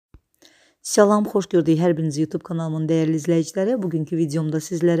Salam, xoş gördük hər birinizi YouTube kanalımın dəyərli izləyiciləri. Bugünkü videomda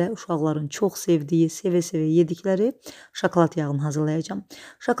sizlərə uşaqların çox sevdiyi, sevə-sevə yedikləri şokolad yağını hazırlayacağım.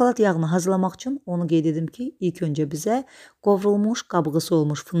 Şokolad yağını hazırlamaq üçün onu qeyd edim ki, ilk öncə bizə qovrulmuş, qabığı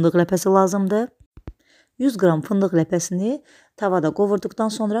soyulmuş fındıq ləpəsi lazımdır. 100 qram fındıq ləpəsini tavada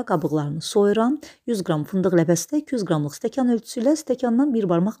qovurduqdan sonra qabıqlarını soyuram. 100 qram fındıq ləpəsi də 200 qramlıq stəkan ölçüsü ilə stəkandan bir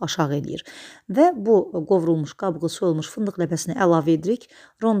barmaq aşağı eləyir. Və bu qovrulmuş, qabığı soyulmuş fındıq ləpəsini əlavə edirik.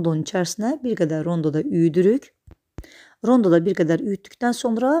 Rondonun içərisinə bir qədər rondoda üyüdürük. Rondoda bir qədər üyütdükdən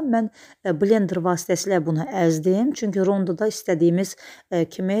sonra mən blender vasitəsilə bunu əzdim. Çünki rondoda istədiyimiz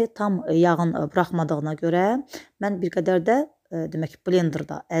kimi tam yağın buraxmadığına görə mən bir qədər də demək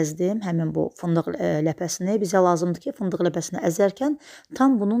blenderda əzdim həmin bu fındıq ləpəsini. Bizə lazımdır ki, fındıq ləpəsini əzərkən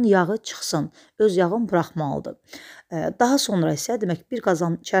tam bunun yağı çıxsın, öz yağını buraxmalıdır. Daha sonra isə demək bir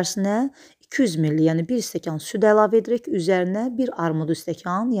qazan içərisinə 200 ml, yəni 1 stəkan süd əlavə edirik. Üzərinə 1 armud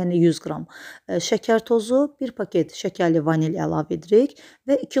stəkan, yəni 100 qram şəkər tozu, 1 paket şəkərli vanil əlavə edirik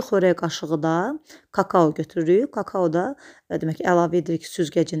və 2 xörək qaşığı da kakao götürürük. Kakao da demək əlavə edirik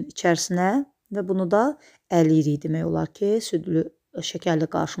süzgəcin içərisinə və bunu da əliyirik demək olar ki, südlü şəkərli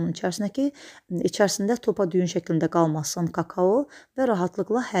qarışımın içərisində topa düyün şəklində qalmasın kakao və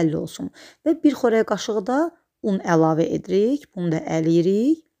rahatlıqla həll olsun. Və 1 xörək qaşığı da un əlavə edirik, bunu da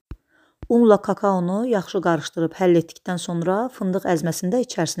əliyirik. Unla kakaonu yaxşı qarışdırıb həll etdikdən sonra fındıq əzməsini də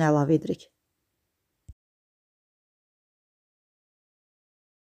içərisinə əlavə edirik.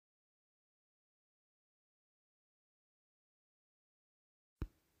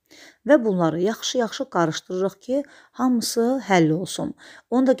 Və bunları yaxşı-yaxşı qarışdırırıq ki, hamısı həll olsun.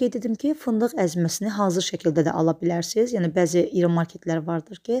 Onu da qeyd edim ki, fındıq əzməsini hazır şəkildə də ala bilərsiniz. Yəni, bəzi iri marketlər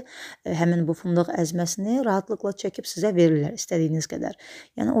vardır ki, həmin bu fındıq əzməsini rahatlıqla çəkib sizə verirlər istədiyiniz qədər.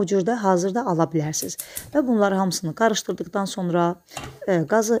 Yəni, o cürdə hazırda ala bilərsiniz. Və bunları hamısını qarışdırdıqdan sonra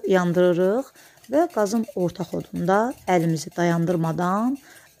qazı yandırırıq və qazın orta xodunda əlimizi dayandırmadan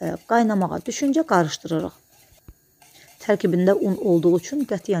qaynamağa düşüncə qarışdırırıq. Tərkibində un olduğu üçün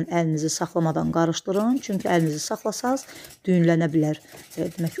qətiyyən əlinizi saxlamadan qarışdırın. Çünki əlinizi saxlasaz düyünlənə bilər.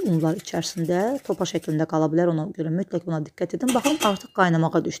 Demək ki, unlar içərisində topa şəklində qala bilər. Ona görə mütləq buna diqqət edin. Baxın, artıq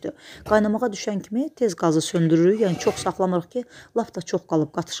qaynamağa düşdü. Qaynamağa düşən kimi tez qazı söndürürük. Yəni, çox saxlamırıq ki, lap da çox qalıb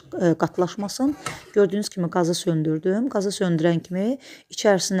qatılaşmasın. Gördüyünüz kimi qazı söndürdüm. Qazı söndürən kimi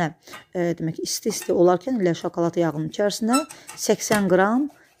içərisinə demək isti-isti olarkən ilə şokolad yağının içərisinə 80 qram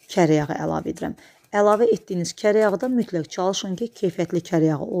kərə yağı əlavə edirəm. Əlavə etdiyiniz kərə yağı da mütləq çalışın ki, keyfiyyətli kərə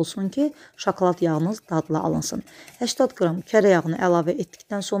yağı olsun ki, şokolad yağınız dadlı alınsın. 80 qram kərə yağını əlavə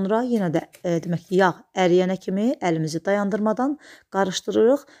etdikdən sonra yenə də demək ki, yağ əriyənə kimi əlimizi dayandırmadan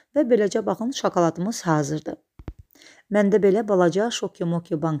qarışdırırıq və beləcə baxın, şokoladımız hazırdır. Məndə belə balaca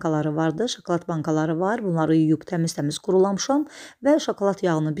şoki-moki bankaları vardı, şokolad bankaları var. Bunları yuyub təmiz-təmiz qurulamışam və şokolad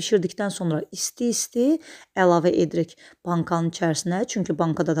yağını bişirdikdən sonra isti-isti əlavə edirik bankanın içərisinə. Çünki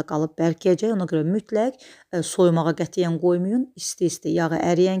bankada da qalıb bərkiyəcək. Ona görə mütləq soyumağa qətiyyən qoymayın. İsti-isti yağı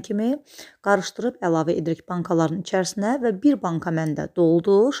əriyən kimi qarışdırıb əlavə edirik bankaların içərisinə və bir banka məndə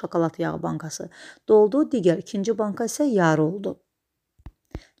doldu, şokolad yağı bankası doldu. Digər ikinci banka isə yarı oldu.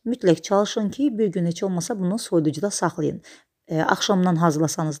 Mütləq çalışın ki, bir gün heç olmasa bunu soyuducuda saxlayın. Axşamdan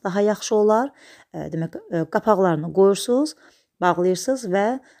hazırlasanız daha yaxşı olar. Demək, qapaqlarını qoyursunuz, bağlayırsınız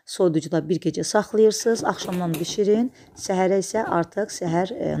və soyuducuda bir gecə saxlayırsınız. Axşamdan bişirin. Səhərə isə artıq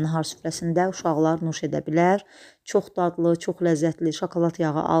səhər nahar süfrəsində uşaqlar nuş edə bilər. Çox dadlı, çox ləzzətli şokolad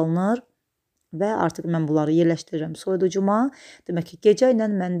yağı alınır. Və artıq mən bunları yerləşdirirəm soyuducuma. Demək ki, gecə ilə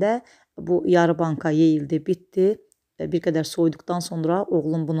məndə bu yarı banka yeyildi, bitdi. Bir qədər soyduqdan sonra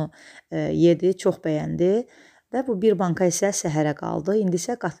oğlum bunu yedi, çox bəyəndi və bu bir banka isə səhərə qaldı. İndi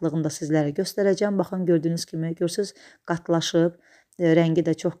isə qatlığını da sizlərə göstərəcəm. Baxın, gördüyünüz kimi, görürsünüz, qatlaşıb, rəngi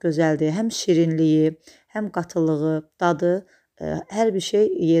də çox gözəldir. Həm şirinliyi, həm qatılığı, dadı, hər bir şey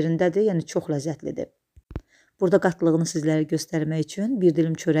yerindədir, yəni çox ləzzətlidir. Burada qatlığını sizlərə göstərmək üçün bir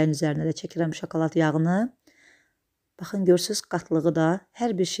dilim çörəyin üzərinə də çəkirəm şokolad yağını. Baxın, görürsünüz, qatlığı da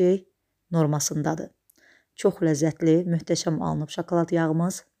hər bir şey normasındadır. Çox ləzzətli, möhtəşəm alınıb şokolad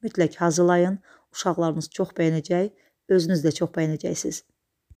yağımız. Mütləq hazırlayın. Uşaqlarınız çox bəyənəcək, özünüz də çox bəyənəcəksiniz.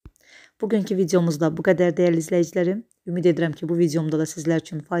 Bugünkü videomuzda bu qədər dəyərli izləyicilərim. Ümid edirəm ki, bu videomda da sizlər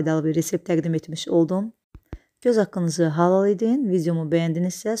üçün faydalı bir resept təqdim etmiş oldum. Göz haqqınızı halal edin. Videomu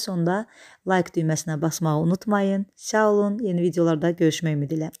bəyəndinizsə sonda like düyməsinə basmağı unutmayın. Sağ olun. Yeni videolarda görüşmək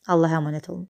ümidi ilə. Allah'a əmanət olun.